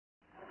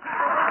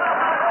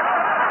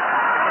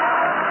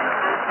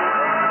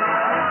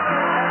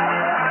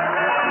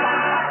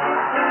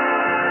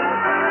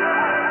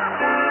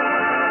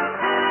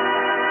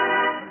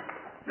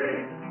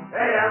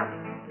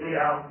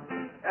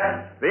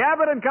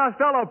Abbott and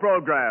Costello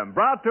program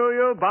brought to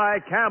you by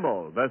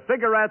Camel, the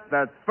cigarette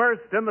that's first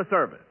in the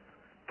service.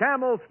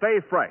 Camel stay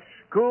fresh,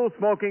 cool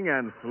smoking,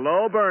 and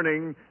slow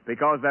burning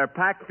because they're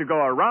packed to go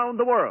around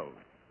the world.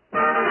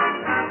 Listen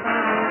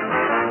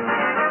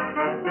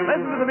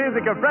to the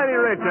music of Freddie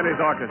Rich and his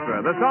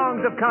orchestra, the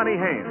songs of Connie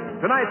Haynes.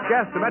 Tonight's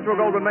guest, the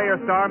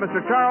Metro-Goldwyn-Mayer star, Mr.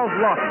 Charles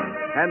Laughton,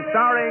 and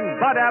starring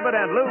Bud Abbott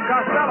and Lou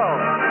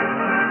Costello.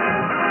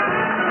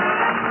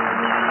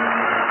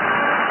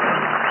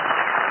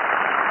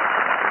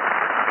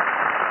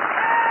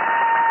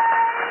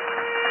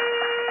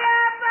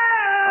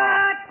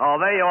 Oh,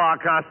 there you are,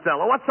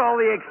 Costello. What's all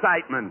the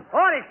excitement?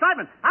 Oh, the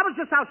excitement. I was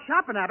just out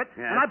shopping, Abbott,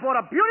 Yes? and I bought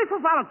a beautiful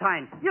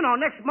Valentine. You know,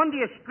 next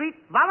Monday is Street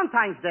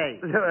Valentine's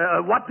Day.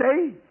 What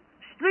day?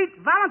 Street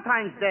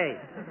Valentine's Day.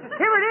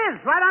 Here it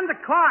is, right on the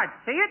card.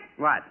 See it?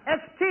 What?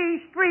 ST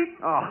Street.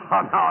 Oh,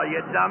 no,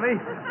 you dummy.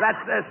 That's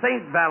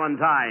Saint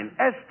Valentine.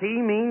 ST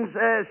means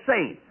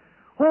saint.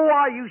 Who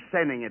are you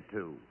sending it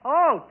to?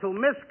 Oh, to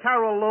Miss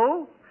Carol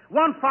Lou,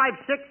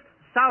 156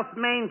 South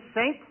Main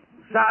Saint.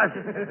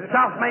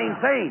 South Main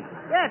Saint.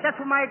 Yeah, that's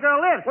where my girl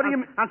lives. What do you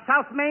mean? On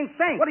South Main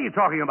Saint. What are you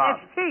talking about?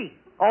 ST.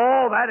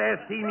 Oh, that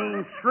ST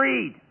means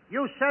street.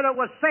 You said it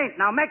was Saint.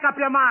 Now make up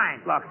your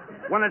mind. Look,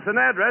 when it's an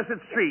address,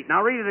 it's street.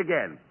 Now read it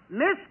again.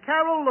 Miss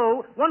Carol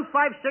Lou,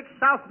 156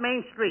 South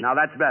Main Street. Now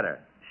that's better.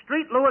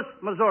 Street, Louis,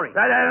 Missouri.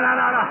 No.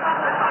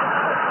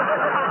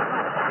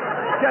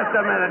 Just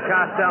a minute,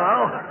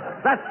 Costello.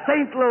 That's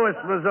St. Louis,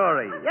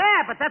 Missouri.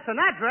 Yeah, but that's an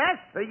address.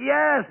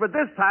 Yes, but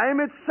this time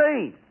it's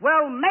Saint.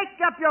 Well, make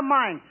up your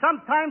mind.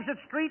 Sometimes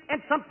it's street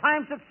and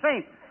sometimes it's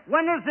Saint.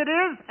 When is it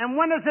is and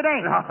when is it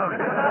ain't?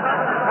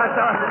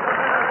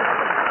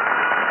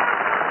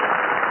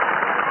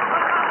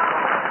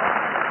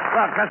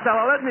 Look,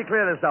 Costello, let me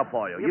clear this up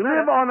for you. You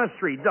live on a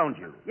street, don't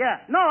you?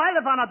 Yeah. No, I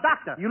live on a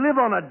doctor. You live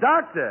on a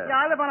doctor? Yeah,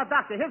 I live on a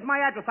doctor. Here's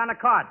my address on the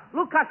card.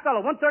 Lou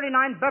Costello, 139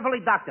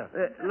 Beverly Doctor.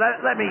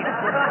 Let me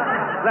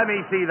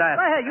see that.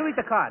 Go ahead, you read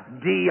the card.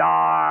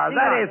 DR.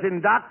 That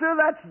isn't doctor.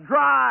 That's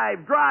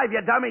drive. Drive,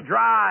 you dummy,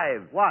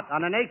 drive. What,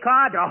 on an A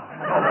card? Oh.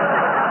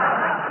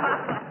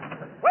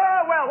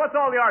 Well, what's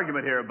all the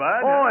argument here,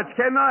 Bud? Oh, it's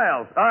Ken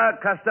Niles.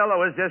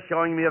 Costello is just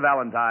showing me a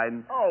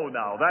Valentine. Oh,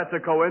 now, that's a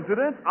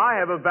coincidence. I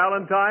have a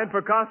Valentine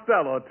for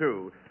Costello,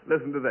 too.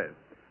 Listen to this.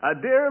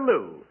 Dear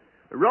Lou,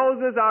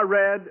 roses are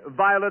red,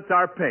 violets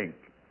are pink.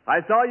 I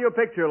saw your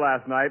picture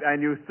last night,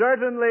 and you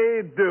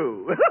certainly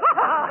do.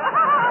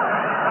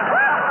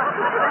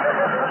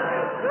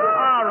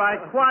 All right,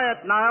 quiet,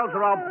 Niles,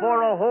 or I'll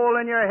bore a hole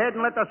in your head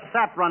and let the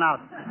sap run out.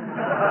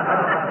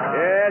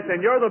 Yes,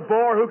 and you're the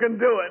bore who can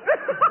do it.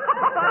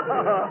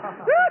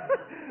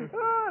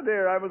 Oh,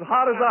 dear, I'm as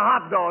hot as a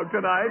hot dog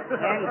tonight.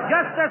 And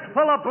just as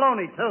full of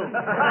baloney, too.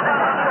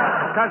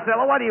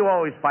 Costello, why do you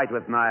always fight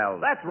with Niles?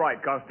 That's right,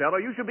 Costello.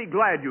 You should be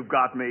glad you've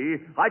got me.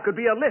 I could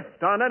be a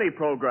lift on any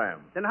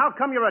program. Then how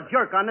come you're a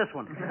jerk on this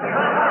one?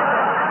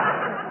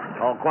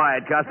 Oh,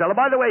 quiet, Costello.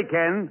 By the way,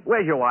 Ken,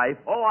 where's your wife?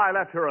 Oh, I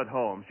left her at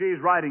home. She's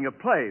writing a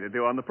play to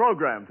do on the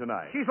program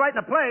tonight. She's writing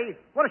a play.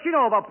 What does she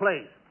know about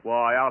plays?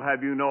 Why, I'll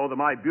have you know that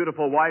my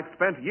beautiful wife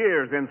spent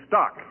years in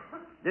stock.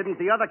 Didn't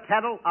the other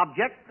cattle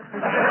object?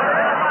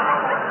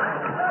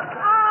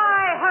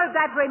 I heard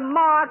that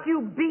remark,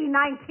 you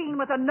B-19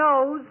 with a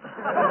nose.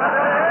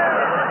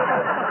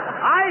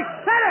 I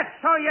said it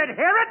so you'd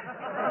hear it.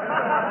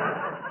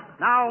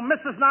 Now,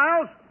 Mrs.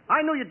 Niles,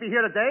 I knew you'd be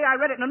here today. I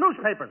read it in the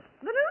newspapers.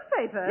 The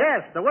newspaper?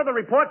 Yes, the weather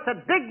report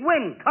said big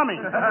wind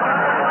coming. That's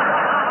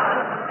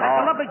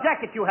a lovely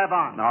jacket you have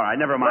on. All right,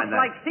 never mind Looks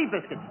that. like sea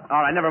biscuits.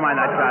 All right, never mind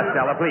that,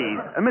 Costello, please.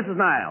 Mrs.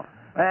 Niles,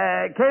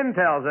 Ken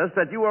tells us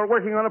that you are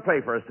working on a play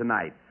for us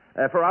tonight,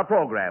 for our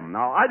program.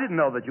 Now, I didn't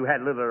know that you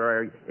had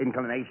literary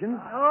inclinations.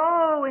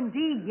 Oh,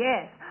 indeed,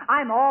 yes.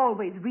 I'm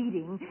always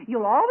reading.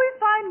 You'll always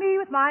find me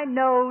with my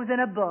nose in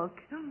a book.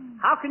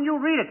 How can you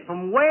read it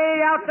from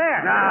way out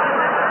there?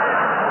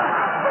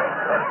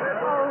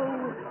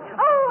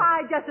 Oh,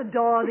 I just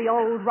adore the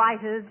old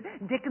writers,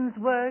 Dickens'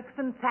 works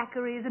and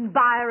Thackeray's and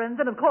Byron's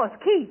and, of course,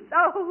 Keats.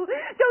 Oh,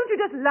 don't you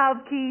just love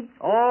Keats?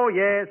 Oh,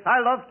 yes, I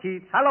love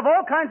Keats. I love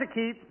all kinds of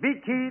Keats.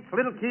 Big Keats,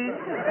 little Keats.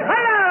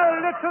 Hello,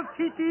 little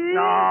Keatsy.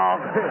 No,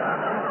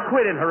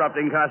 quit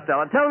interrupting,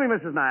 Costello. Tell me,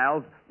 Mrs.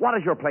 Niles, what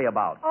is your play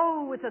about?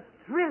 Oh, it's a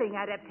thrilling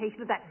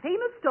adaptation of that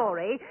famous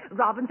story,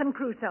 Robinson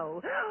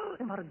Crusoe.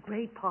 And what a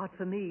great part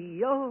for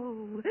me.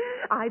 Oh,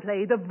 I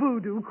play the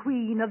voodoo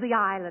queen of the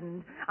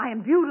island. I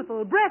am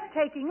beautiful,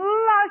 breathtaking,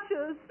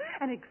 luscious,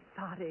 and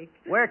exotic.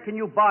 Where can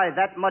you buy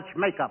that much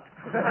makeup?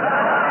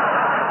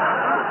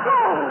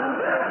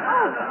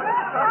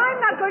 I'm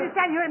not going to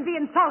stand here and be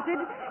insulted.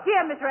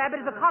 Here, Mr. Abbott,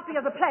 is a copy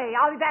of the play.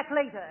 I'll be back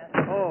later.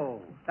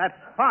 Oh, that's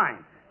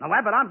fine. Now,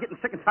 Abbott, I'm getting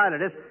sick and tired of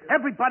this.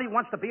 Everybody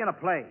wants to be in a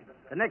play.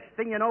 The next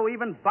thing you know,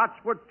 even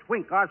Botsworth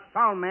Twink, our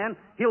sound man,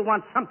 he'll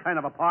want some kind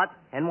of a part.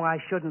 And why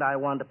shouldn't I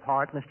want a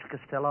part, Mr.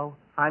 Costello?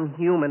 I'm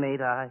human,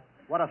 ain't I?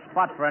 What a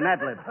spot for an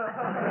ad-lib.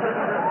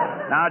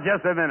 Now,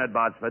 just a minute,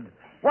 Botsford.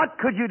 What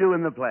could you do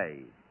in the play?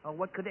 Oh,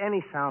 what could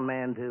any sound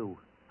man do?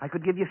 I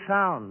could give you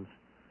sounds.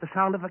 The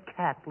sound of a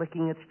cat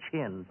licking its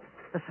chin.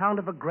 The sound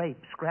of a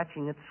grape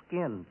scratching its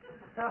skin.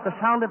 The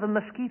sound of a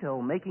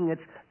mosquito making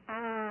its...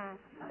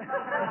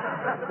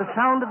 The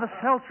sound of a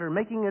seltzer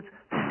making its...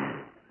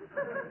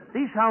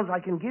 These sounds I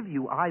can give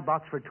you,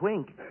 iBots for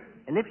Twink.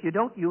 And if you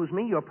don't use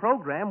me, your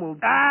program will...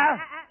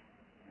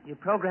 Your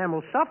program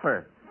will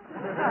suffer.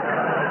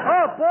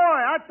 Oh, boy,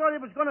 I thought he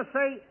was going to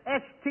say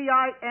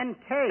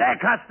S-T-I-N-K. Hey,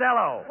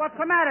 Costello. What's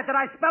the matter? Did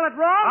I spell it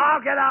wrong? Oh,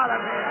 get out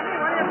of here. Hey,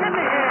 what are you getting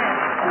me here?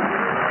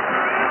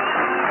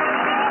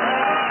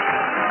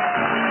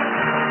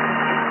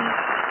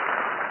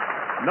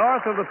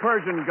 North of the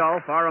Persian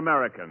Gulf are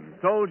Americans,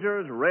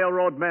 soldiers,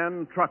 railroad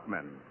men,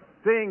 truckmen,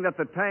 seeing that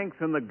the tanks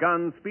and the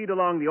guns speed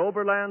along the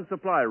overland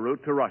supply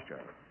route to Russia.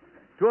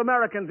 To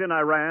Americans in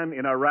Iran,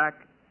 in Iraq,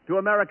 to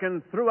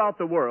Americans throughout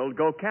the world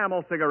go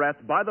Camel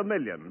cigarettes by the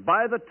million,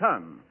 by the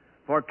ton,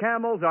 for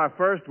Camels are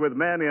first with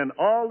men in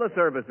all the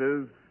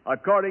services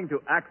according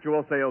to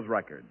actual sales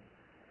records.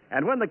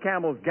 And when the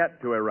Camels get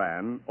to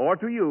Iran, or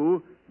to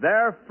you,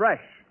 they're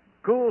fresh,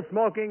 cool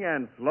smoking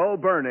and slow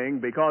burning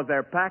because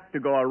they're packed to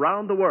go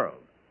around the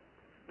world.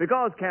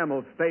 Because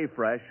Camels stay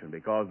fresh and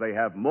because they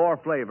have more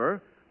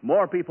flavor,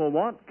 more people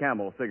want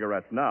Camel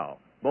cigarettes now,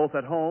 both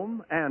at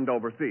home and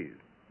overseas.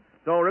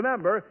 So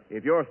remember,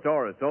 if your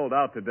store is sold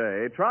out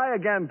today, try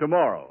again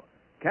tomorrow.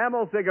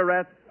 Camel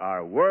cigarettes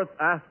are worth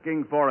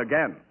asking for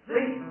again.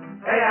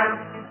 C-A-M-E-L-S.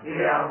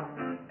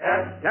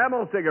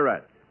 Camel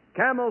cigarettes.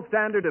 Camel's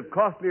standard of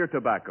costlier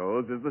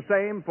tobaccos is the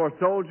same for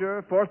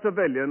soldier, for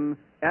civilian,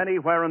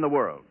 anywhere in the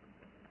world.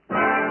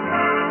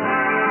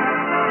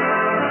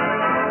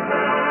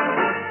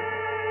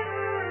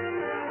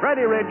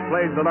 Freddie Rich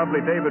plays the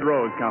lovely David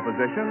Rose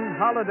composition,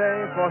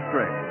 Holiday for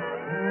Strings.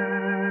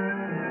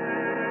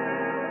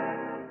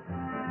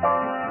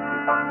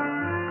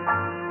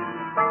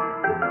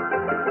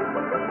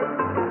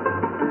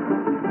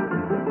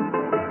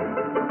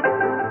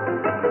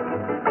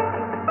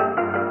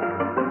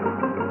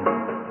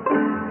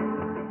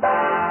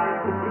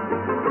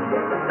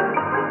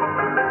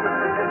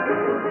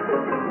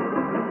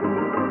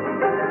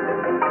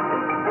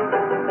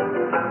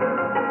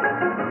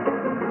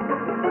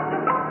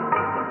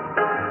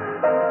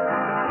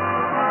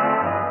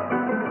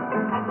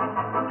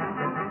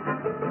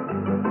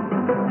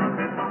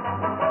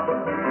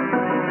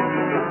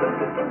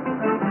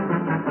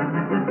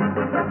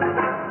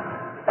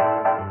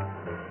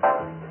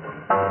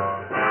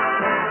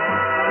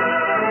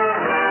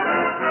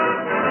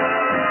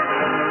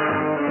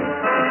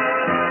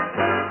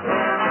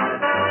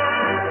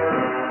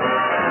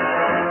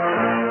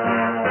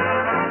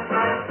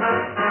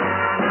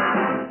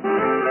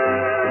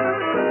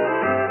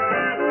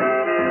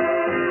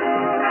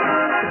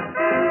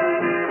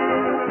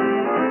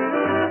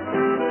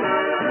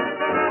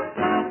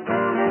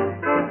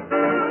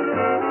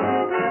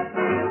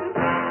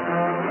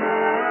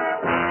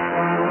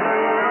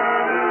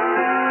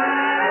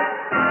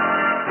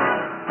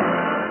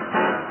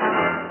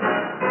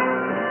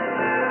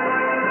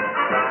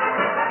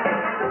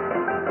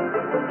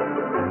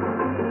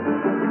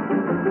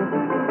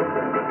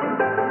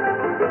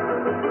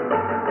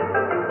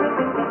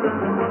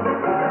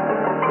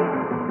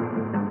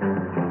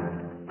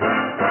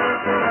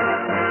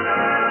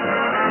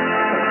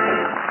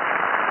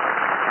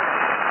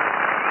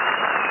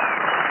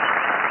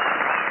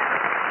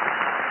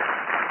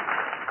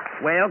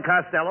 Well,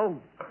 Costello,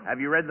 have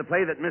you read the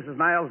play that Mrs.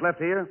 Niles left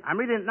here? I'm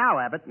reading it now,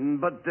 Abbott.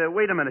 But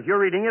wait a minute. You're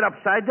reading it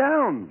upside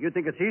down. You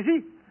think it's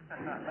easy?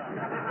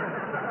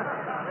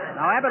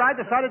 Now, Abbott, I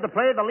decided to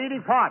play the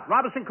leading part,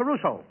 Robinson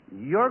Crusoe.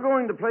 You're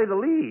going to play the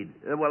lead.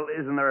 Well,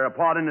 isn't there a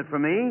part in it for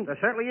me? There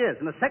certainly is.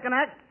 In the second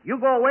act, you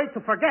go away to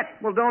forget.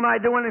 Well, don't I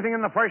do anything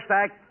in the first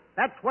act?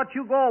 That's what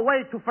you go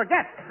away to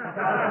forget.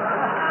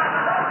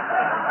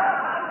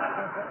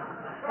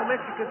 Well,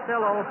 Mr.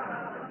 Costello,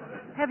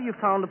 have you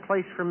found a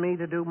place for me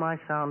to do my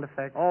sound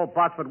effects? Oh,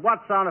 Botsford,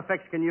 what sound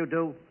effects can you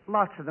do?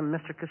 Lots of them,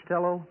 Mr.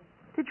 Costello.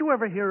 Did you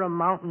ever hear a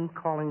mountain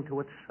calling to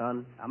its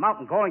son? A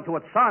mountain calling to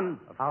its son?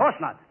 Of course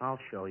not. I'll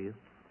show you.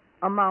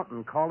 A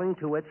mountain calling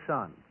to its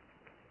son.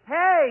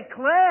 Hey,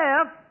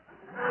 Cliff!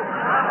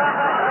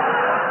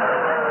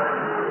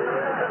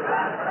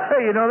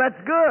 Hey, you know,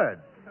 that's good.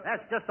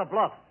 That's just a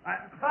bluff.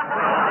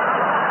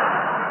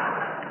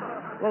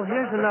 Well,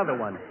 here's another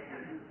one.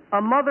 A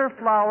mother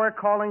flower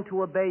calling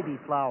to a baby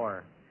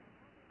flower.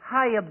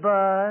 Hiya,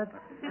 bud.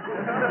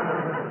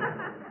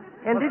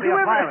 And did you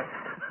ever...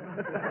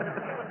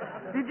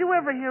 Did you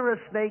ever hear a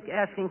snake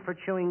asking for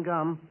chewing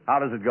gum? How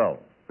does it go?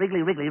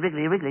 Wriggly, wriggly,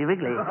 wriggly, wriggly,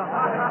 wriggly.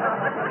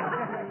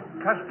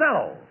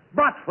 Costello,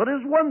 Botsford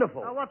is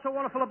wonderful. Now, what's so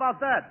wonderful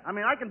about that? I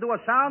mean, I can do a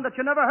sound that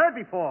you never heard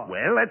before.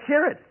 Well, let's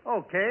hear it.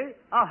 Okay.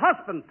 A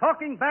husband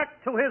talking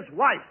back to his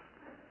wife.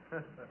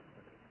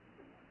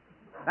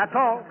 That's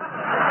all.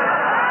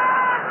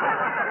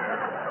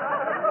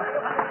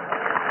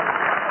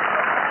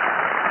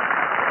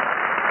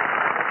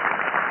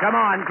 Come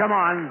on, come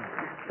on.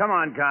 Come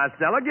on,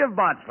 Costello. Give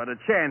Botsford a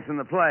chance in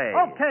the play.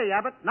 Okay,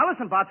 Abbott. Now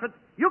listen, Botsford.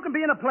 You can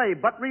be in a play,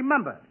 but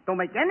remember, don't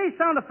make any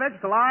sound effects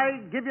till I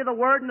give you the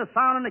word and the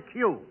sound and the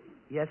cue.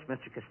 Yes,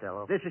 Mr.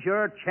 Costello. This is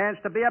your chance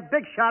to be a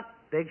big shot.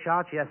 Big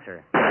shots, yes,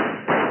 sir.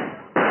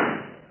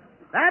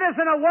 That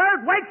isn't a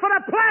word. Wait for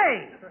the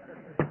play.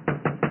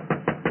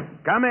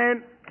 Come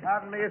in.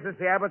 Pardon me, is this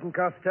the Abbott and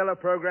Costello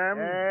program?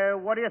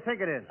 What do you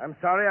think it is? I'm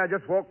sorry, I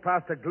just walked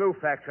past a glue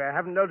factory. I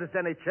haven't noticed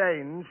any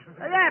change.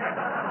 Hey, Abbott.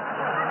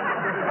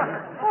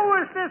 Who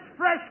is this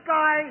fresh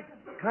guy?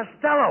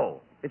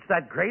 Costello. It's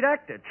that great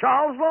actor,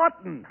 Charles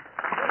Laughton.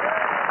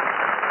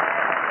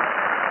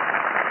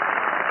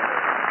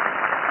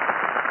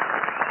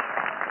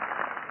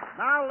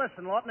 Now,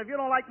 listen, Lawton, if you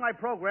don't like my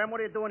program, what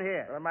are you doing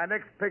here? In my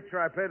next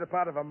picture, I play the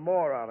part of a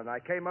moron, and I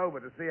came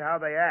over to see how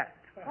they act.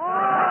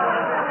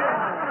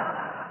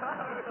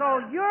 So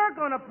you're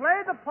going to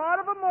play the part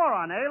of a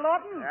moron, eh,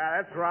 Lawton?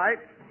 Yeah, that's right.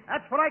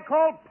 That's what I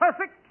call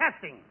perfect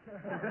casting.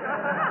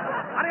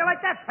 How do you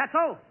like that,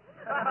 Fatso?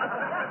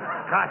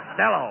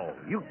 Costello,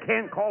 you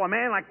can't call a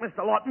man like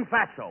Mr. Laughton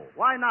fatso.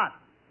 Why not?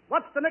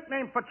 What's the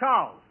nickname for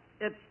Charles?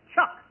 It's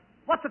Chuck.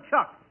 What's a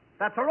chuck?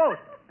 That's a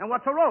roast. And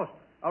what's a roast?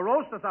 A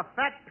roast is a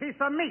fat piece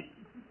of meat.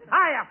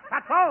 Hiya,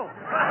 Fatso.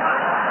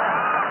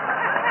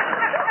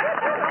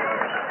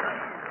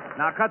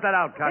 Now, cut that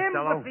out, Him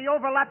Costello. with the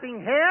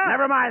overlapping hair?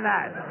 Never mind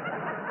that.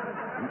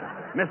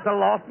 Mr.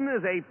 Laughton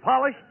is a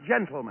polished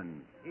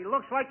gentleman. He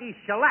looks like he's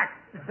shellacked.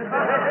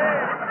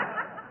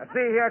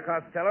 See here,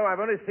 Costello, I've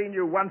only seen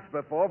you once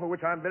before, for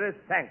which I'm very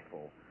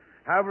thankful.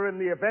 However, in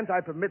the event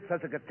I permit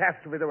such a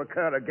catastrophe to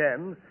occur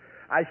again,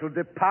 I shall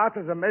depart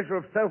as a measure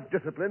of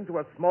self-discipline to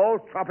a small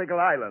tropical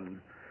island.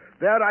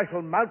 There I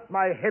shall mount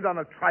my head on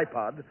a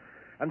tripod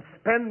and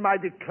spend my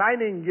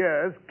declining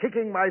years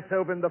kicking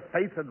myself in the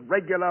face at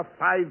regular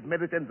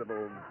 5-minute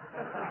intervals.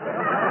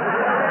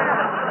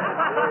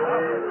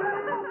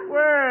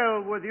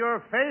 Well, with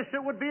your face,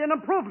 it would be an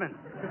improvement.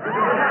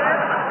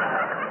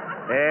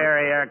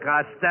 Here,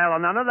 Costello.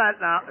 None of that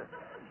now.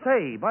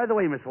 Say, by the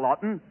way, Miss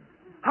Laughton,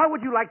 how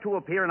would you like to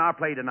appear in our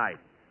play tonight?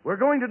 We're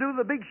going to do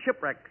the big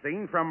shipwreck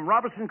scene from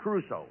Robinson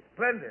Crusoe.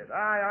 Splendid.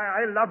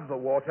 I love the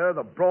water,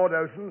 the broad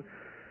ocean.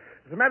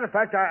 As a matter of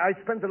fact, I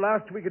spent the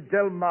last week at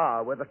Del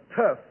Mar, where the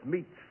turf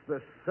meets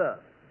the surf.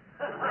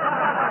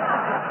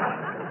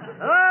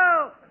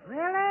 Oh,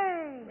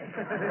 really?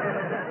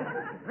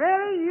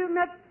 Really? You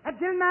met at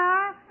Del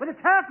Mar with the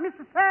turf,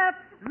 Mr. Surf?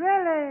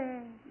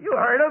 Really? You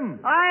heard him.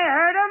 I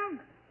heard him.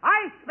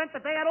 I spent the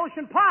day at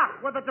Ocean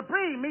Park, where the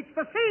debris meets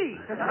the sea.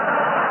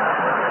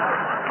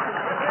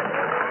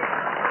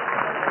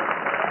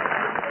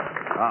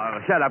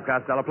 Shut up,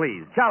 Costello,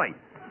 please. Charlie,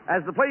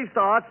 as the play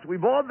starts, we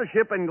board the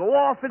ship and go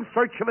off in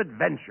search of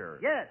adventure.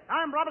 Yes,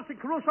 I'm Robinson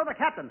Crusoe, the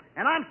captain,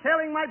 and I'm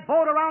sailing my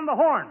boat around the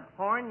Horn.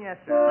 Horn, yes,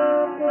 sir.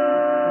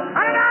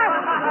 Hurry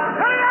up!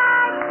 Hurry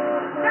up!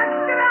 Let's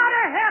get out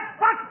of here,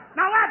 Buck!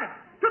 Now, Abbott!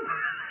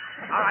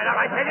 All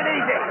right, take it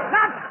easy.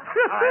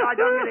 All right,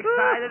 don't get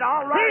excited.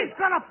 All right. He's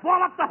gonna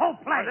fall up the whole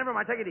play. Never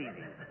mind, take it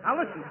easy. Now,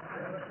 listen.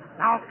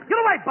 Now, get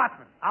away,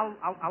 Botsman.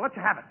 I'll let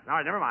you have it. All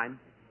right, never mind.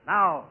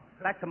 Now,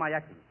 back to my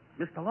acting.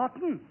 Mr.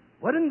 Laughton,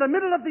 we're in the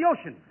middle of the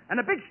ocean, and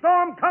a big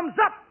storm comes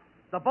up.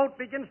 The boat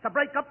begins to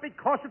break up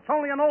because it's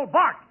only an old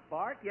bark.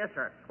 Bart? Yes,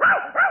 sir.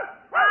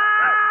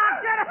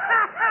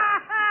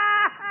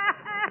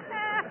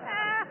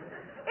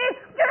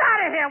 Get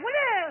out of here, will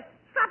you?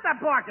 Stop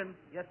that barking.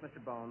 Yes, Mr.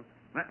 Bones.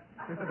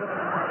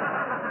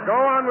 Go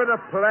on with the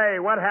play.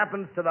 What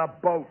happens to the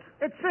boat?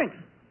 It sinks.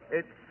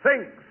 It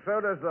sinks.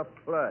 So does the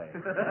play.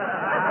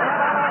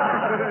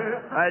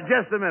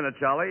 Just a minute,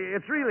 Charlie.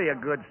 It's really a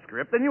good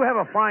script, and you have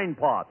a fine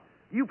part.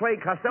 You play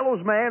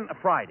Costello's man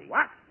Friday.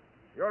 What?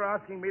 You're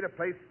asking me to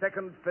play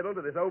second fiddle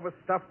to this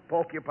overstuffed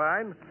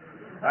porcupine?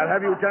 I'll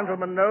have you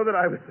gentlemen know that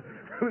I was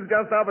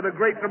just up at a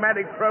great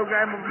dramatic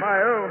program of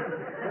my own.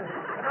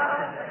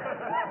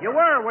 You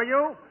were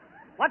you?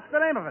 What's the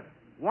name of it?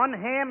 One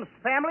Ham's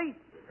Family?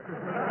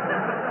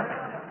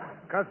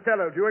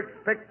 Costello, do you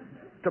expect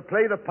to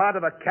play the part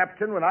of a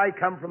captain when I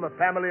come from a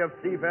family of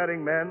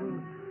seafaring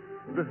men?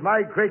 It was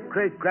my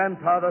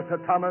great-great-grandfather, Sir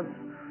Thomas,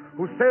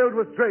 who sailed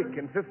with Drake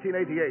in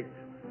 1588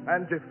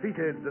 and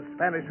defeated the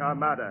Spanish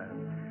Armada.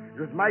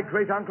 It was my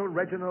great-uncle,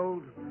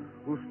 Reginald,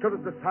 who stood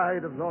at the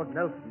side of Lord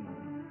Nelson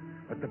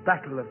at the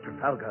Battle of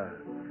Trafalgar.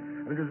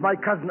 And it was my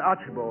cousin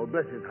Archibald,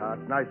 bless his heart,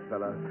 nice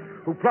fellow,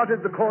 who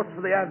plotted the course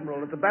for the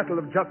Admiral at the Battle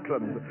of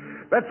Jutland.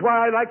 That's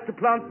why I like to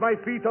plant my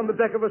feet on the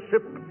deck of a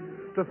ship,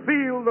 to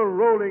feel the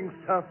rolling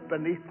surf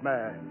beneath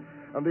me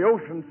and the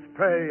ocean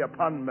spray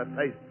upon my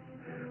face.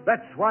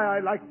 That's why I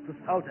like the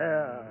salt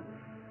air.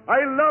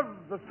 I love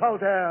the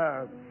salt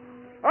air.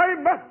 I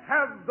must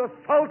have the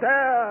salt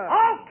air.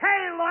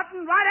 Okay,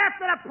 Lawton, right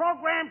after the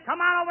program, come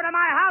on over to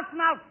my house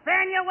and I'll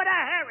fan you with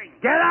a herring.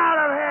 Get out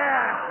of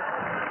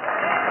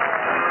here!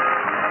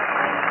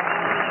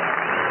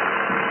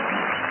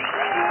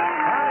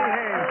 Connie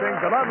Haynes sings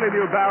the lovely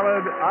new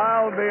ballad,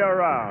 I'll Be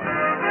Around.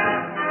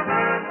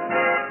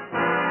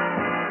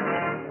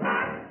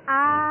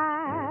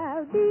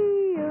 I'll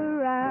be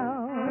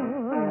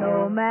around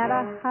no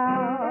matter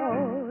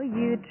how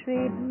you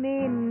treat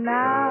me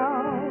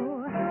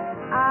now.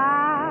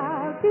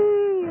 I'll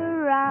be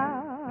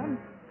around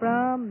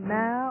from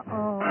now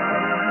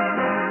on.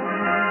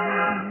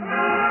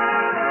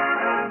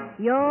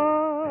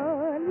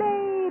 Your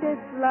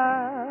latest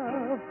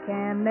love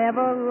can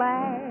never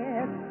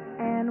last,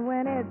 and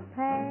when it's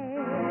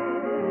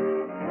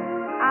past,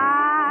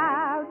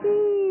 I'll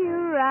be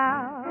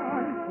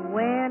around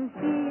when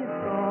she's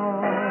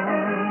gone.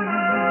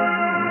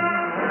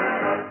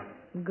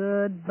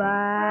 Goodbye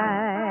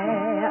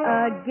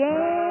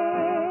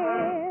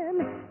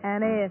again,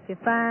 and if you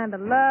find a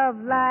love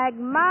like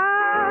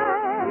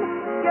mine,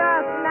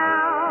 just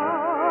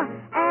now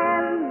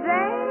and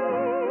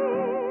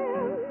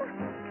then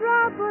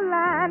drop a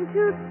line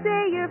to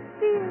say you're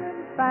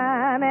feeling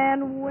fine,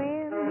 and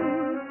when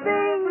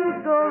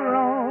things go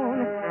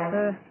wrong,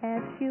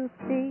 perhaps you'll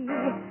see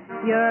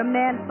you're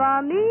meant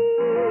for me,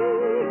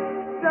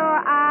 so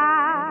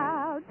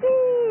I'll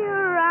be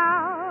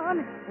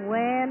around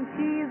when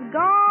she's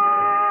gone.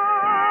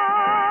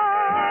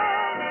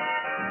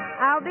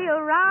 I'll be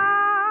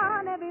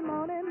around every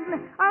morning,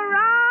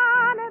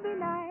 around every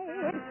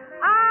night.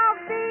 I'll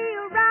be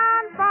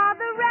around for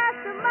the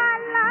rest of my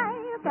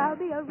life. I'll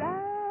be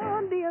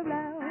around,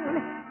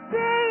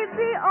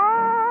 baby,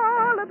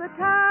 all of the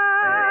time.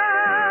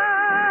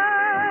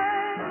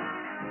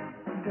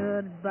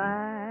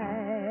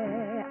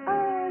 Goodbye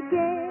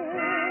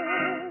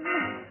again,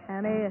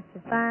 and if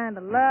you find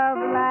a love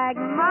like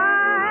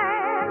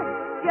mine,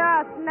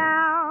 just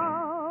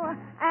now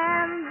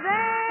and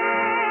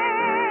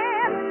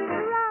then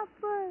drop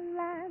a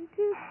line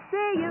to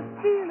say you're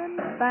feeling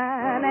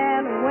fine,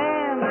 and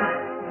when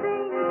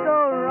things go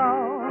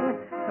wrong,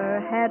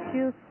 perhaps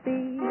you'll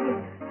see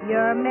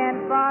you're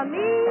meant for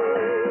me,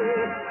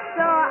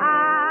 so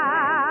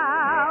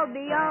I'll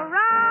be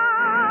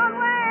around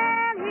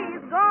when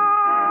he's gone.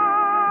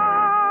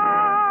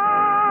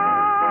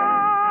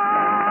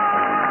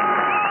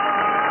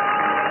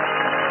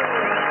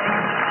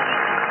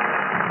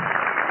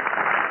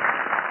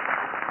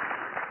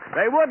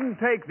 They wouldn't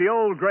take the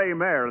old gray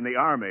mare in the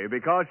army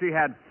because she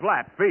had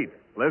flat feet.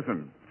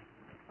 Listen.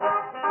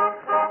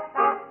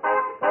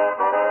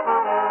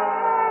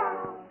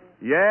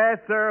 Yes,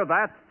 sir,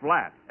 that's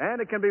flat.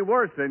 And it can be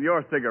worse than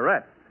your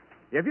cigarette.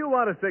 If you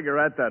want a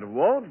cigarette that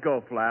won't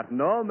go flat,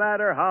 no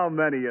matter how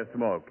many you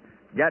smoke,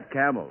 get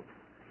Camels.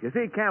 You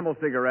see, Camel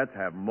cigarettes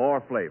have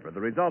more flavor,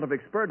 the result of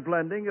expert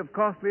blending of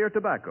costlier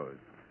tobaccos.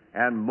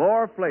 And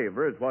more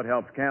flavor is what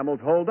helps Camels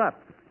hold up,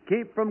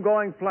 keep from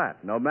going flat,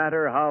 no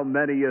matter how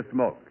many you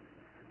smoke.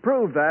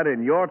 Prove that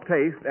in your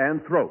taste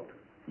and throat,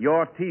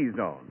 your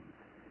T-zone.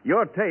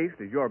 Your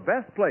taste is your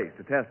best place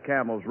to test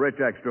Camel's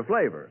rich extra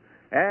flavor.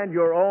 And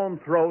your own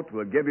throat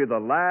will give you the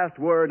last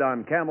word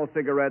on Camel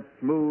cigarettes'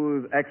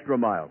 smooth, extra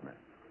mildness.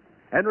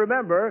 And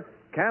remember,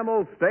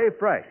 Camels stay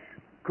fresh,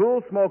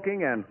 cool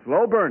smoking, and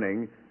slow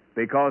burning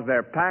because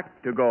they're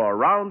packed to go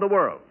around the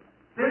world.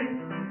 C-A-M-E-L-S.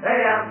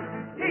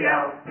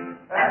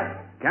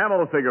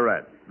 Camel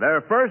cigarettes.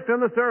 They're first in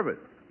the service.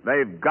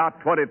 They've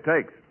got what it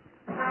takes.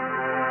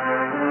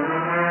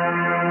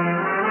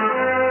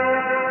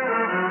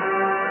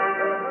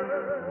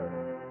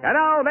 And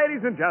now,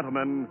 ladies and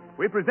gentlemen,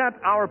 we present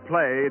our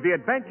play, The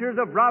Adventures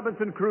of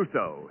Robinson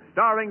Crusoe,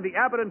 starring the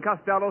Abbott and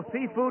Costello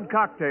Seafood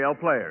Cocktail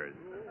Players.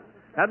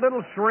 That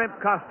little shrimp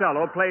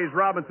Costello plays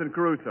Robinson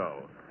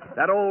Crusoe.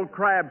 That old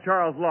crab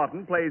Charles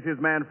Laughton plays his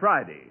man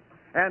Friday.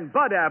 And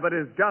Bud Abbott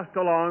is just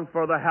along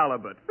for the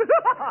halibut. For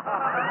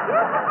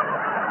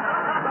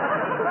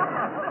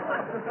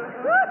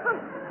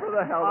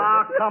the halibut.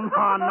 Ah, come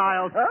on,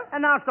 Niles. Huh?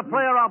 Announce the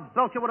player, I'll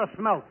belt you with a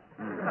smelt.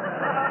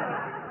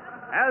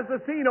 As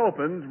the scene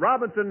opens,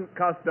 Robinson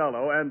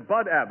Costello and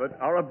Bud Abbott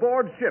are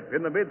aboard ship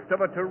in the midst of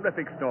a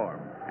terrific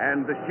storm.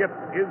 And the ship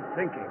is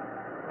sinking.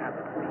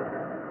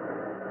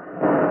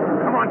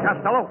 Come on,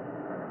 Costello.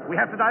 We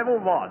have to dive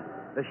overboard.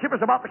 The ship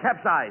is about to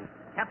capsize.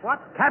 Cap what?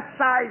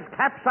 Capsize.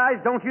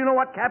 Don't you know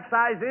what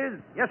capsize is?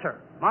 Yes, sir.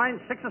 Mine's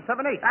 6 or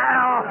 7 8.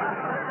 Ow!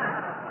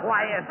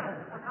 Quiet.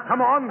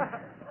 Come on.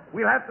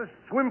 We'll have to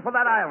swim for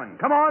that island.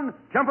 Come on.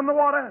 Jump in the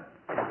water.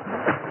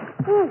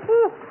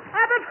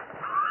 Abbott!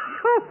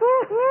 The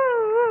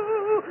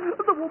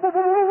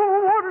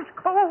water's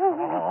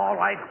cold. All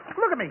right.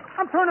 Look at me.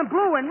 I'm turning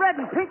blue and red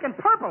and pink and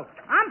purple.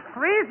 I'm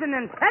freezing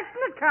in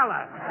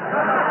Technicolor.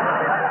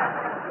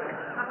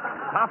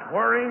 Stop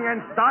worrying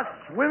and start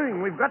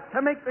swimming. We've got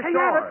to make the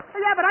shore.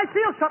 Hey, Abbott, I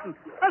feel something.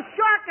 A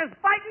shark is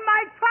biting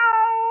my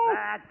toe.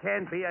 That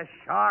can't be a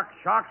shark.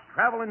 Sharks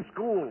travel in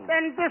schools.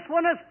 Then this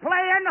one is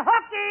playing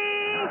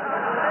hooky.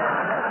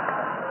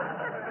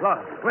 Look,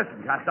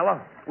 listen,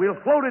 Costello. We'll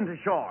float into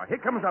shore. Here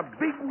comes a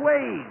big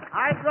wave.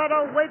 I'd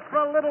rather wait for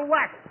a little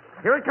whack.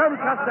 Here it comes,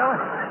 Costello.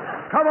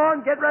 Come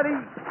on, get ready.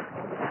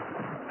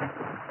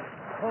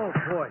 Oh,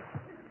 boy.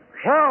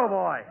 Oh,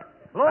 boy.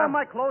 Blow on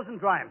my clothes and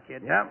dry them,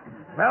 kid. Yep.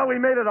 Well, we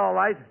made it all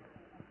right.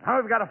 Now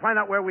we've got to find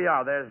out where we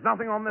are. There's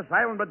nothing on this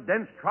island but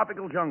dense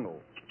tropical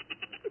jungle.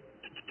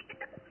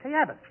 Hey,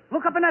 Abbott,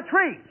 look up in that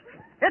tree.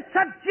 It's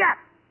a jet.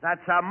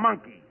 That's a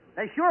monkey.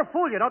 They sure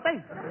fool you, don't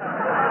they?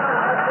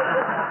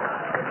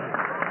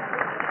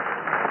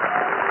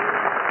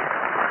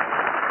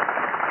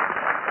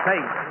 Say,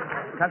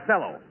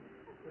 Costello,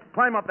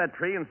 climb up that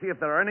tree and see if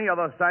there are any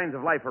other signs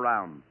of life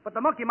around. But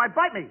the monkey might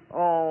bite me.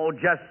 Oh,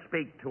 just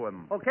speak to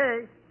him.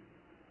 Okay.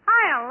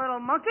 Hiya, little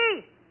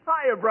monkey.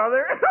 Hiya,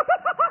 brother.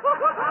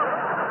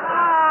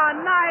 Ah,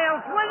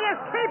 Niles, will you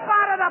keep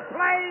out of the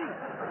play?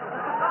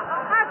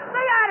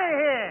 Stay out of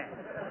here.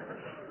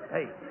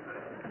 Hey,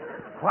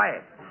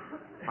 quiet.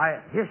 I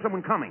hear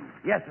someone coming.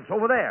 Yes, it's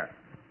over there.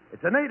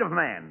 It's a native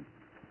man.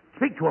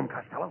 Speak to him,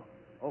 Costello.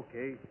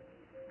 Okay.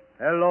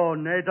 Hello,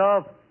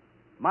 native.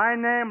 My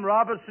name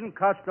Robinson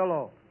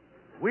Costello.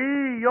 We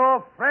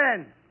your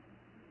friends.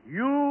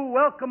 You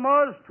welcome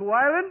us to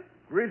island?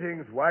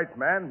 Greetings, white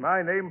man.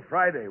 My name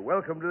Friday.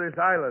 Welcome to this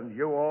island.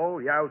 You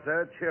all,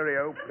 yowza,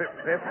 cheerio, pip,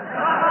 pip.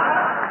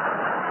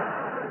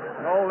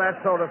 All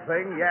that sort of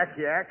thing. Yak,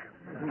 yak.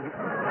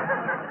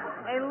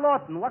 Hey,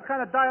 Laughton, what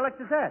kind of dialect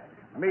is that?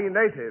 Me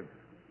native.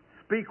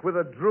 Speak with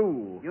a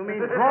drool. You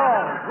mean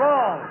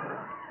drawl.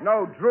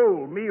 No,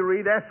 drool. Me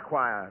read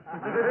Esquire.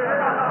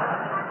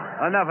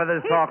 Enough of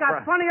this He's talk.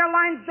 got funnier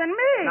lines than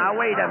me. Now,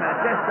 wait a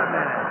minute. Just a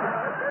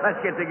minute. Let's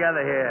get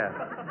together here.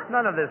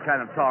 None of this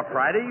kind of talk,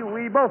 Friday.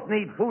 We both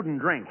need food and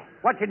drink.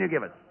 What can you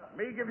give us?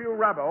 Me give you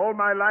rubber. All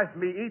my life,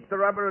 me eat the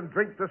rubber and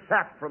drink the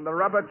sap from the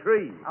rubber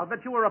tree. I'll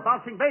bet you were a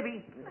bouncing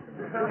baby.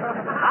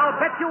 I'll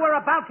bet you were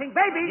a bouncing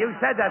baby. You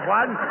said that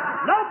one.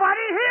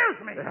 Nobody hears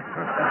me.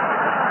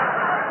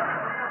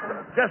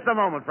 Just a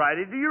moment,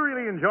 Friday. Do you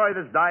really enjoy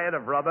this diet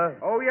of rubber?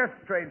 Oh, yes,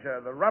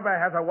 stranger. The rubber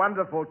has a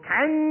wonderful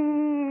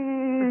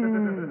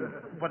tang.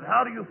 But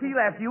how do you feel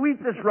after you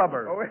eat this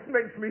rubber? Oh, it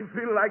makes me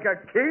feel like a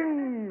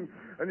king.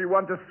 And you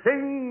want to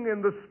sing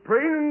in the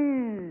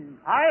spring.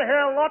 I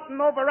hear Laughton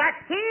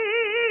overacting.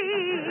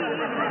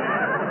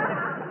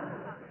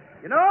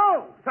 You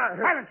know,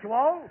 silence you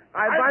all.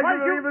 I advise you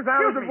to leave this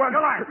island at once.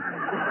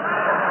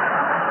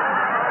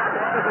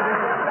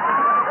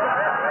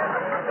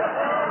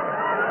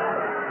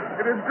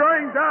 It is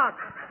growing dark.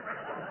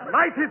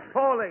 Night is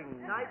falling.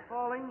 Night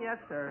falling, yes,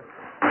 sir.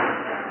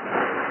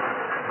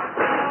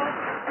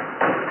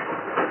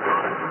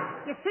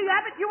 You see,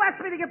 Abbott, you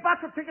asked me to give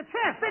Butler a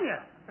chance, didn't you?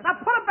 Now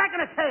put him back in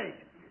a cage.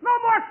 No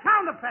more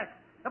sound effects.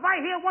 If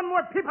I hear one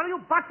more peep out of you,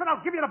 Butler, I'll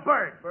give you the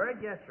bird.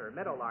 Bird, yes, sir.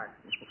 Meadowlark.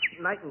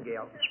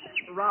 Nightingale.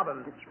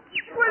 Robin.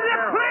 Will you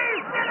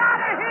please get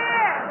out of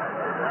here?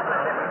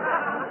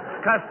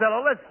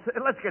 Costello,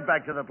 let's get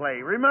back to the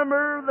play.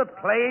 Remember, the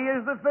play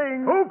is the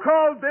thing. Who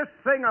called this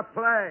thing a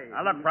play?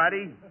 Now, look,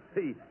 Friday.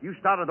 See, you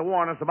started to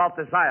warn us about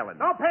this island.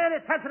 Don't pay any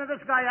attention to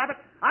this guy, Abbott.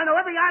 I know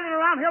every island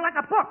around here like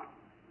a book.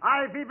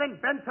 I've even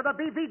been to the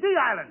BVD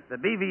Island. The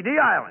BVD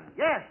Island?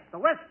 Yes, the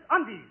West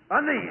Indies.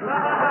 Undies.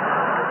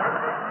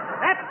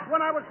 That's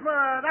when I was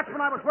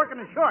working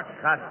in shorts.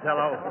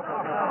 Costello.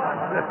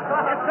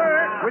 Yes,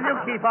 sir. Will you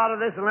keep out of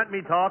this and let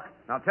me talk?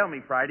 Now, tell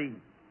me, Friday,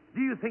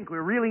 do you think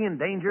we're really in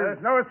danger?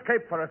 There's no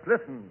escape for us.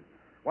 Listen.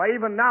 Why,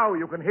 even now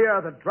you can hear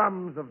the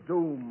drums of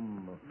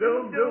doom.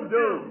 Doom, doom,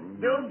 doom.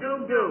 Doom,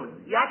 doom,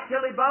 doom. Yak,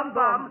 chili, bum,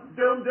 bum.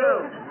 Doom,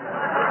 doom.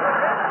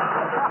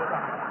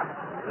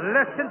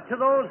 Listen to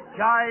those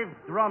jive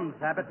drums,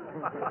 Abbott.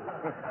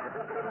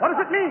 What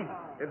does it mean?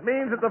 It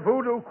means that the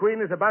voodoo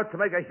queen is about to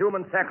make a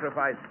human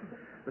sacrifice.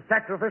 The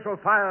sacrificial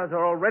fires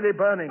are already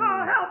burning.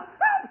 Oh, help!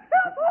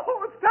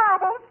 Oh, it's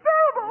terrible! It's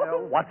terrible!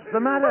 Well, what's the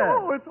matter?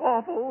 Oh, it's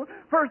awful.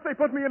 First they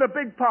put me in a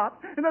big pot,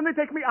 and then they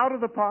take me out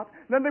of the pot,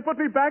 and then they put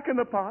me back in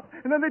the pot,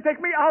 and then they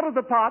take me out of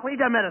the pot. Wait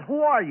a minute.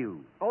 Who are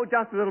you? Oh,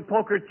 just a little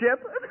poker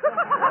chip. Come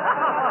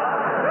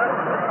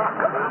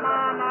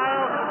on,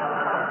 Niles.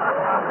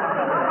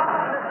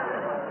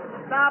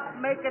 Stop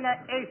making an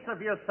ace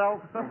of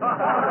yourself.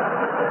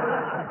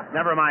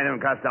 Never mind him,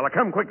 Costello.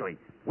 Come quickly.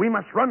 We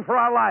must run for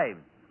our lives.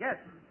 Yes,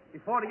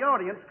 before the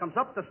audience comes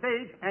up the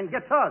stage and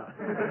gets us.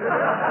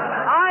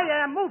 I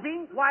am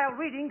moving while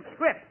reading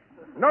script.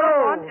 No!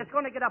 Someone is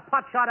going to get a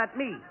pot shot at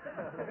me.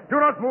 Do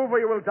not move or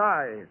you will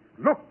die.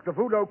 Look, the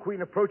voodoo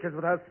queen approaches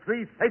with her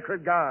 3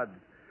 sacred guards.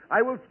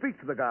 I will speak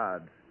to the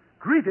guards.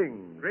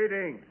 Greetings.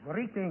 Greetings.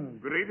 Greetings.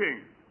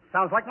 Greetings.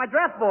 Sounds like my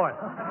draft board.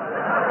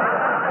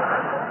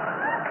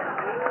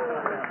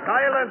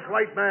 Silence,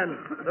 white man.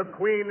 The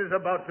queen is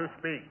about to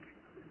speak.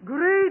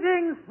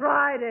 Greetings,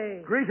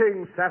 Friday.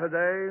 Greetings,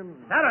 Saturday.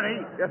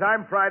 Saturday? Yes,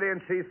 I'm Friday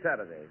and she's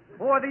Saturday.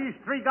 Who are these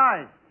 3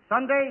 guys?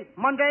 Sunday,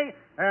 Monday,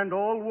 and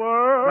all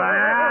words.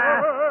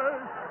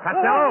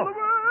 Costello,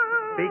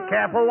 be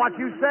careful what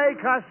you say,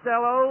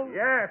 Costello.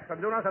 Yes,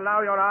 and do not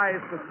allow your eyes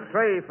to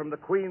stray from the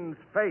queen's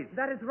face.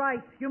 That is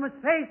right. You must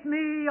face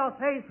me or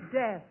face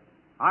death.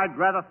 I'd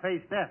rather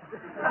face death.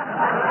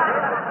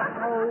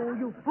 Oh,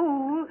 you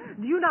fool.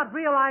 Do you not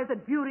realize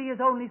that beauty is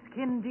only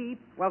skin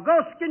deep? Well,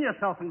 go skin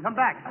yourself and come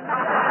back.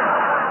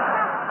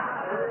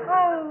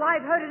 Oh,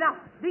 I've heard enough.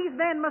 These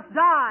men must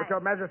die. But, Your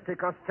Majesty,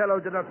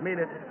 Costello did not mean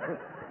it.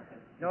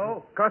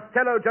 No?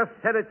 Costello just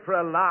said it for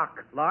a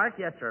lark. Lark?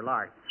 Yes, sir.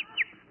 Lark.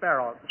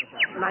 Sparrow.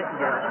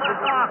 Nightingale.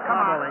 Oh, come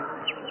on.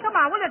 Come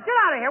on, will you get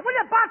out of here? Will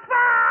you,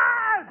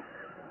 Botsman?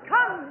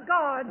 Come,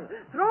 guards.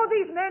 Throw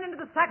these men into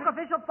the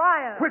sacrificial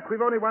fire. Quick,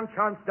 we've only one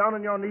chance. Down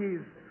on your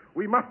knees.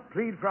 We must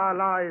plead for our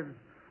lives.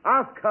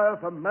 Ask her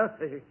for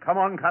mercy. Come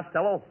on,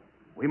 Costello.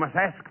 We must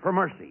ask for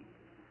mercy.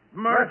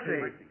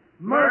 Mercy!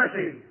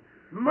 Mercy!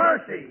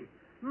 Mercy!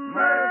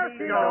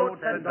 Mercy!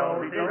 Dotes and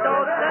dotes and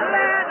dotes and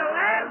little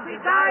and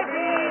beside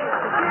me.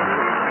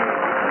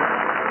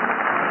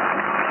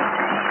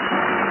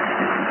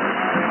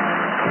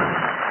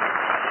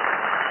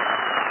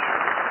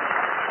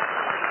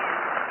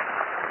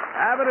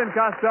 Abbott and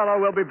Costello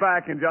will be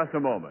back in just a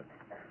moment.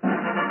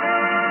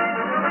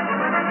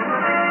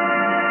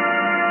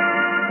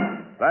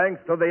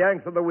 Thanks to the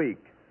Yanks of the Week.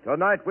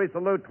 Tonight we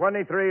salute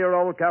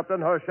 23-year-old Captain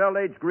Herschel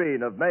H.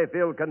 Green of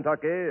Mayfield,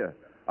 Kentucky,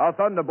 a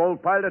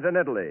Thunderbolt pilot in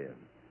Italy.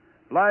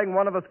 Flying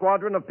one of a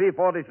squadron of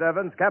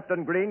P-47s,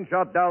 Captain Green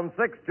shot down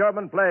 6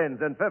 German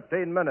planes in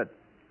 15 minutes,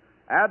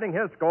 adding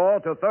his score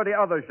to 30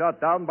 others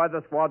shot down by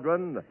the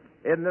squadron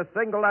in this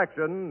single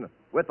action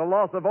with the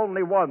loss of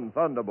only 1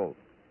 Thunderbolt.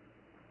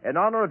 In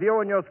honor of you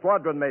and your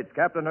squadron mates,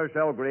 Captain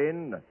Herschel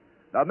Green,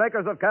 the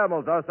makers of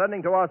Camels are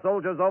sending to our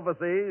soldiers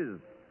overseas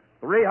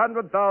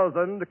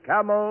 300,000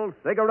 Camel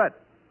cigarettes.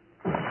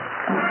 Each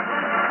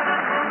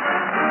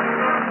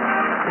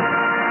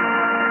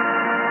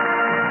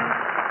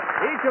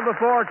of the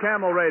 4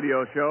 Camel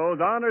radio shows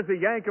honors the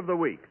Yank of the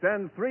Week,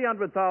 sends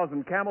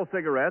 300,000 Camel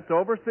cigarettes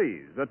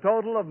overseas, a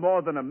total of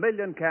more than 1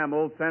 million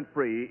Camels sent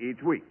free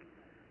each week.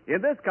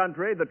 In this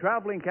country, the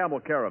traveling Camel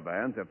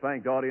caravans have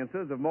thanked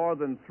audiences of more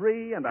than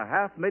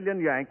 3.5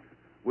 million Yanks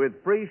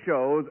with free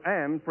shows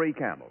and free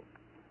Camels.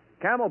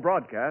 Camel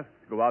broadcasts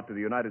go out to the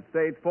United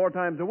States 4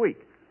 times a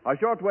week, a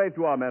shortwave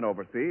to our men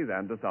overseas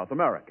and to South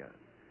America.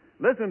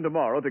 Listen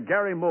tomorrow to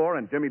Gary Moore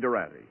and Jimmy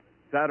Durante.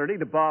 Saturday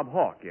to Bob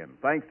Hawke in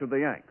Thanks to the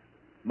Yanks.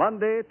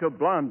 Monday to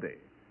Blondie.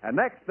 And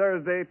next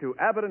Thursday to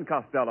Abbott and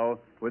Costello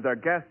with their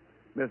guest,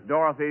 Miss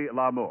Dorothy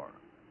Lamour.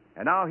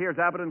 And now here's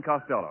Abbott and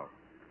Costello.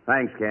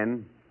 Thanks,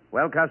 Ken.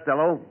 Well,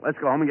 Costello, let's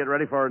go home and get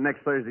ready for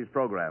next Thursday's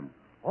program.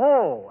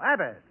 Oh,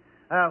 Abbott.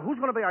 Who's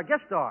going to be our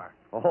guest star?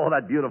 Oh,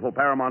 that beautiful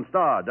Paramount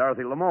star,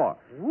 Dorothy Lamour.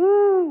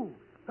 Woo!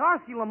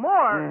 Dorothy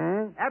Lamour?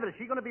 Mm-hmm. Abbott, is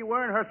she going to be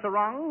wearing her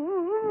sarong?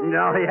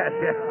 No, yes,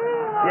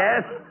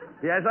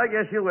 I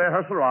guess she'll wear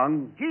her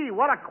sarong. Gee,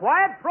 what a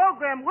quiet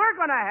program we're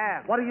going to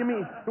have. What do you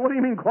mean? What do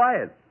you mean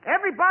quiet?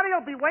 Everybody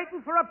will be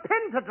waiting for a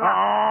pin to drop.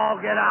 Oh,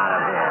 get out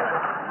of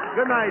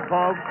here. Good night,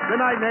 folks. Good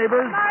night,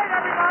 neighbors. Good night,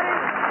 everybody.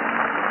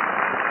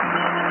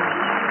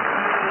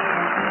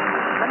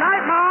 Good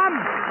night, Mom.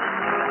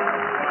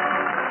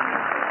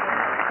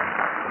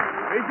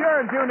 Be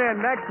sure and tune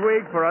in next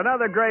week for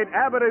another great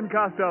Abbott and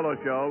Costello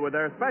show with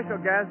their special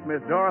guest,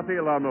 Miss Dorothy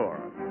Lamour.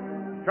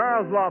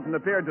 Charles Laughton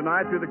appeared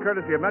tonight through the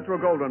courtesy of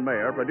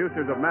Metro-Goldwyn-Mayer,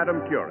 producers of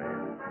Madame Curie.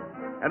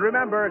 And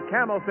remember,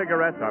 Camel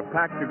cigarettes are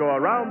packed to go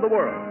around the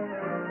world.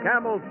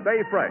 Camels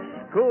stay fresh,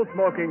 cool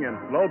smoking, and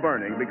slow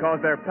burning because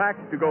they're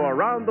packed to go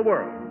around the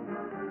world.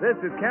 This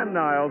is Ken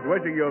Niles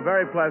wishing you a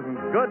very pleasant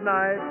good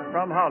night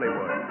from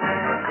Hollywood.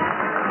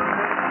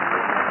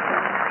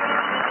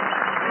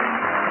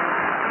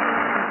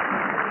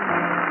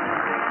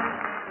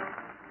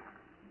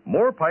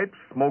 More pipes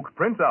smoke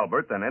Prince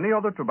Albert than any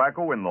other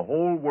tobacco in the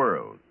whole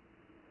world.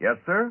 Yes,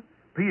 sir,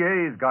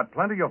 PA's got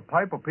plenty of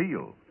pipe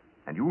appeal,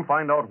 and you'll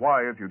find out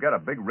why if you get a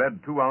big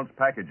red 2-ounce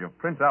package of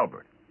Prince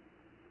Albert.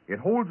 It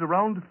holds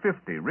around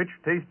 50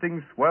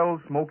 rich-tasting,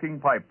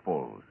 swell-smoking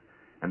pipefuls,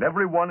 and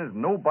every one is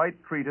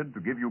no-bite treated to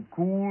give you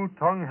cool,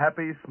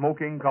 tongue-happy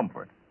smoking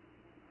comfort.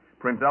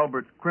 Prince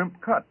Albert's crimp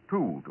cut,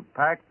 too, to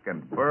pack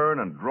and burn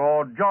and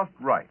draw just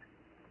right.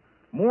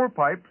 More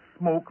pipes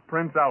smoke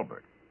Prince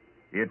Albert.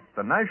 It's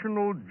the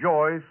National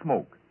Joy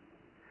Smoke.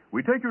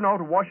 We take you now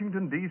to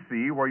Washington,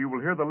 D.C., where you will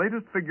hear the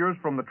latest figures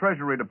from the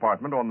Treasury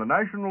Department on the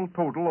national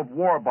total of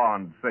war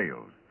bond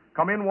sales.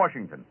 Come in,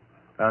 Washington.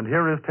 And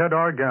here is Ted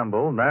R.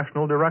 Gamble,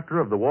 National Director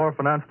of the War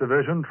Finance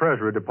Division,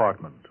 Treasury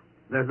Department.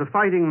 There's a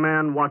fighting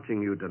man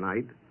watching you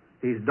tonight.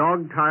 He's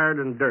dog-tired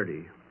and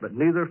dirty, but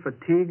neither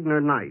fatigue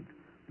nor night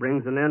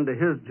brings an end to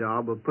his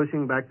job of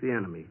pushing back the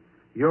enemy,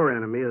 your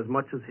enemy as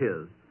much as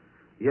his.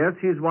 Yes,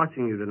 he's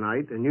watching you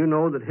tonight, and you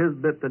know that his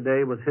bit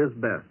today was his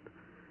best.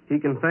 He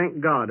can thank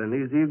God in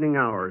these evening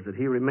hours that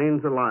he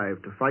remains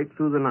alive to fight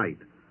through the night,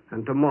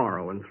 and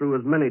tomorrow, and through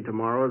as many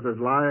tomorrows as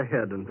lie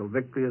ahead until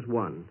victory is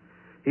won.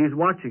 He's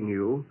watching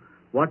you,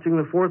 watching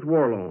the Fourth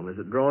War Loan as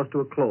it draws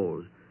to a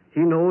close. He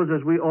knows,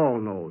 as we all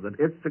know, that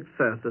its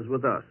success is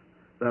with us,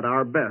 that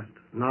our best,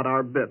 not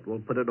our bit, will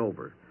put it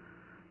over.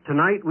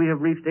 Tonight, we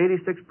have reached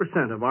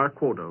 86% of our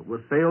quota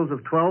with sales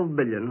of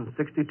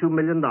 $12,062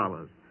 million.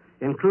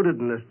 Included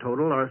in this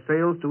total are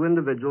sales to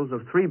individuals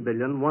of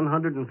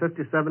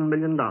 $3,157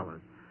 million.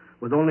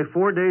 With only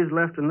 4 days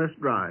left in this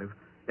drive,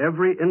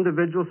 every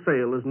individual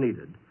sale is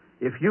needed.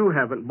 If you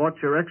haven't bought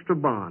your extra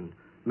bond,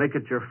 make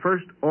it your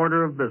first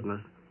order of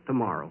business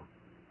tomorrow.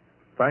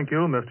 Thank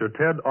you, Mr.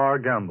 Ted R.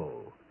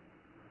 Gamble.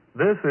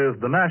 This is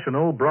the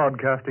National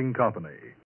Broadcasting Company.